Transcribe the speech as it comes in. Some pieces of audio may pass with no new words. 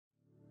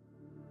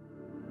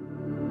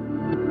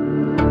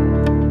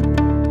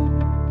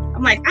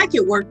like, I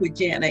could work with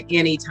Jana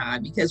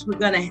anytime because we're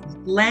going to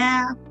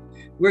laugh.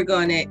 We're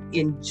going to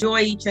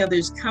enjoy each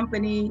other's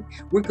company.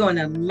 We're going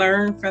to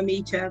learn from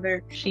each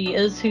other. She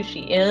is who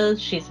she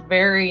is. She's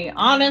very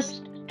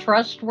honest,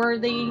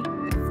 trustworthy.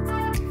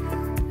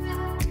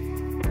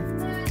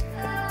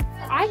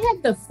 I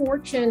had the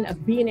fortune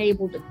of being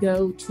able to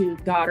go to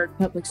Goddard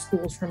Public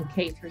Schools from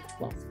K through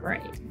 12th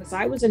grade because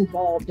I was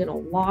involved in a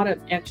lot of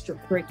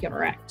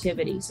extracurricular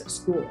activities at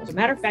school. As a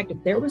matter of fact,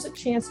 if there was a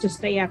chance to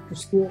stay after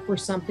school for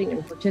something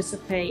and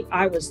participate,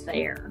 I was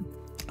there.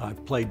 I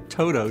played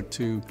Toto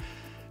to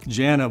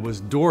Jana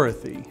was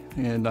Dorothy,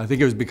 and I think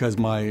it was because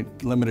my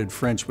limited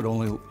French would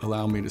only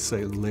allow me to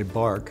say Le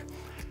Barque.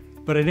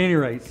 But at any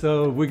rate,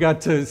 so we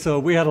had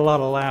a lot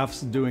of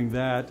laughs doing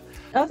that.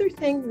 Other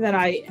thing that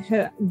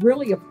I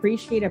really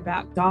appreciate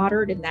about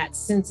Goddard and that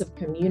sense of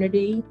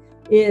community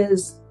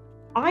is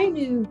I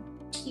knew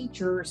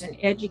teachers and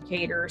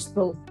educators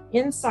both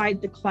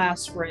inside the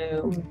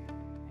classroom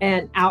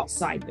and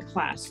outside the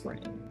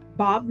classroom.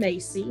 Bob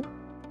Macy,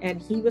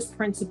 and he was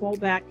principal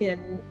back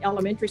in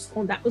elementary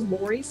school, and that was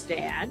Lori's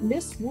dad.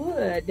 Miss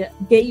Wood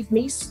gave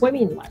me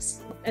swimming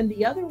lessons, and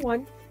the other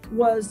one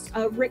was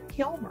Rick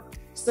Kilmer.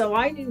 So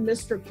I knew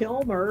Mr.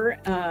 Kilmer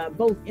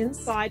both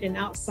inside and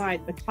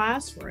outside the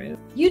classroom.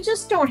 You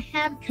just don't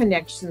have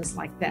connections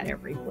like that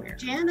everywhere.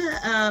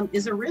 Jana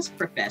is a risk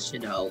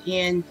professional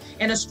and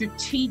a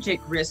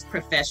strategic risk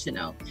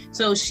professional.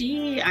 So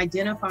she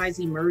identifies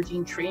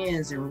emerging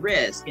trends and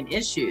risk and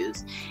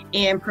issues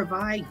and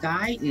provide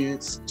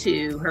guidance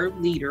to her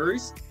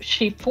leaders.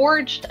 She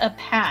forged a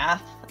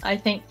path, I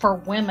think, for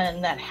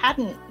women that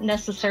hadn't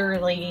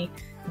necessarily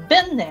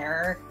been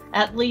there,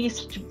 at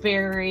least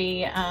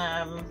very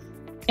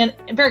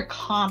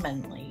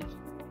commonly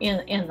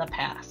in the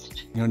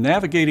past. You know,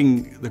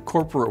 navigating the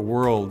corporate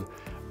world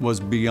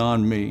was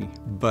beyond me,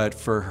 but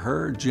for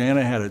her,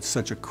 Jana had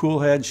such a cool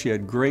head. She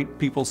had great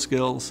people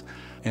skills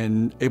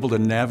and able to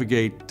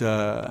navigate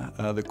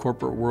the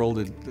corporate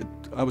world.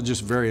 I was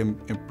just very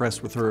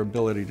impressed with her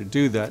ability to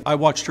do that. I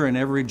watched her in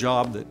every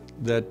job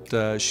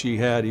that she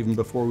had, even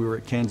before we were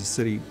at Kansas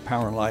City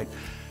Power and Light.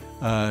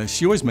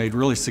 She always made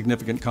really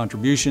significant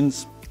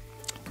contributions.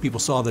 People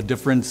saw the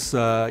difference,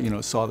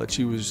 saw that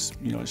she was,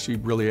 she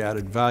really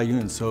added value,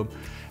 and so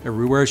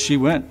everywhere she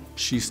went,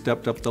 she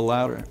stepped up the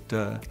ladder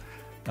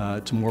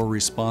to more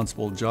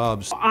responsible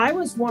jobs. I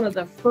was one of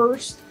the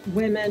first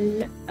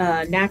women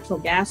natural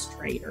gas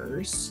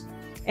traders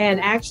and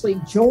actually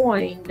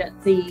joined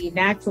the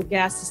Natural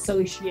Gas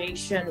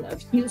Association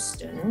of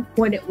Houston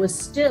when it was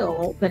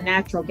still the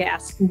Natural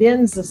Gas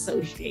Men's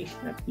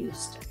Association of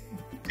Houston.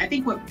 I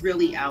think what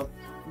really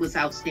was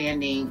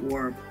outstanding,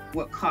 or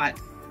what caught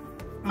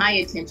my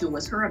attention,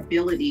 was her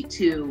ability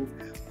to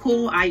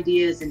pull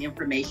ideas and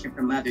information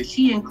from others.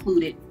 She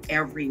included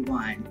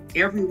everyone.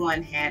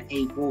 Everyone had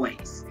a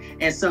voice.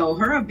 And so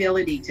her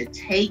ability to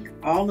take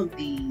all of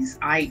these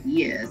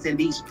ideas and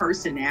these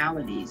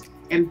personalities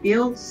and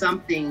build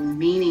something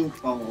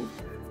meaningful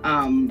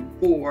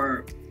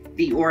for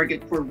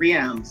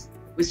RIMS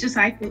was just,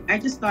 I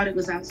just thought it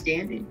was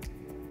outstanding.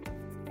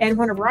 And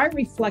whenever I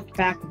reflect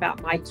back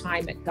about my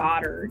time at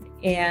Goddard,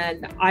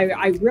 and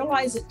I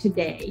realize it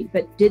today,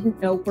 but didn't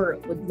know where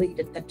it would lead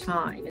at the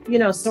time.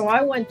 So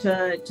I went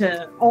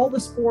to all the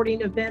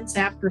sporting events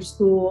after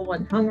school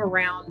and hung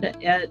around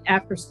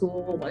after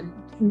school.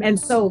 And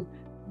so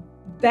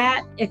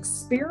that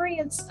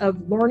experience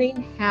of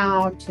learning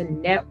how to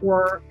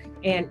network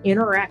and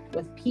interact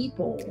with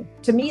people,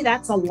 to me,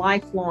 that's a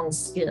lifelong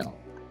skill.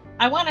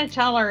 I want to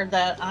tell her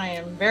that I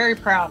am very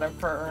proud of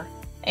her,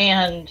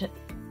 and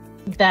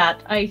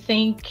that I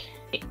think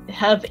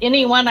of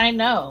anyone I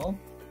know,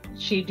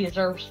 she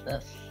deserves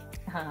this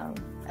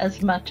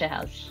as much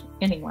as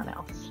anyone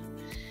else.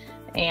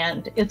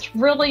 And it's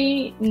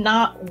really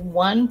not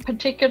one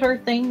particular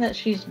thing that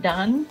she's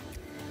done.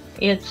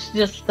 It's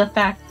just the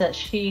fact that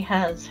she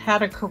has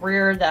had a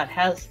career that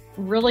has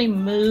really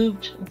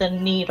moved the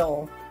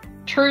needle,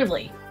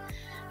 truly,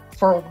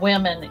 for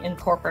women in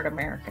corporate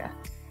America.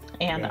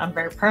 And I'm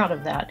very proud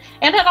of that.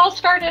 And it all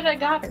started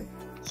at Goddard.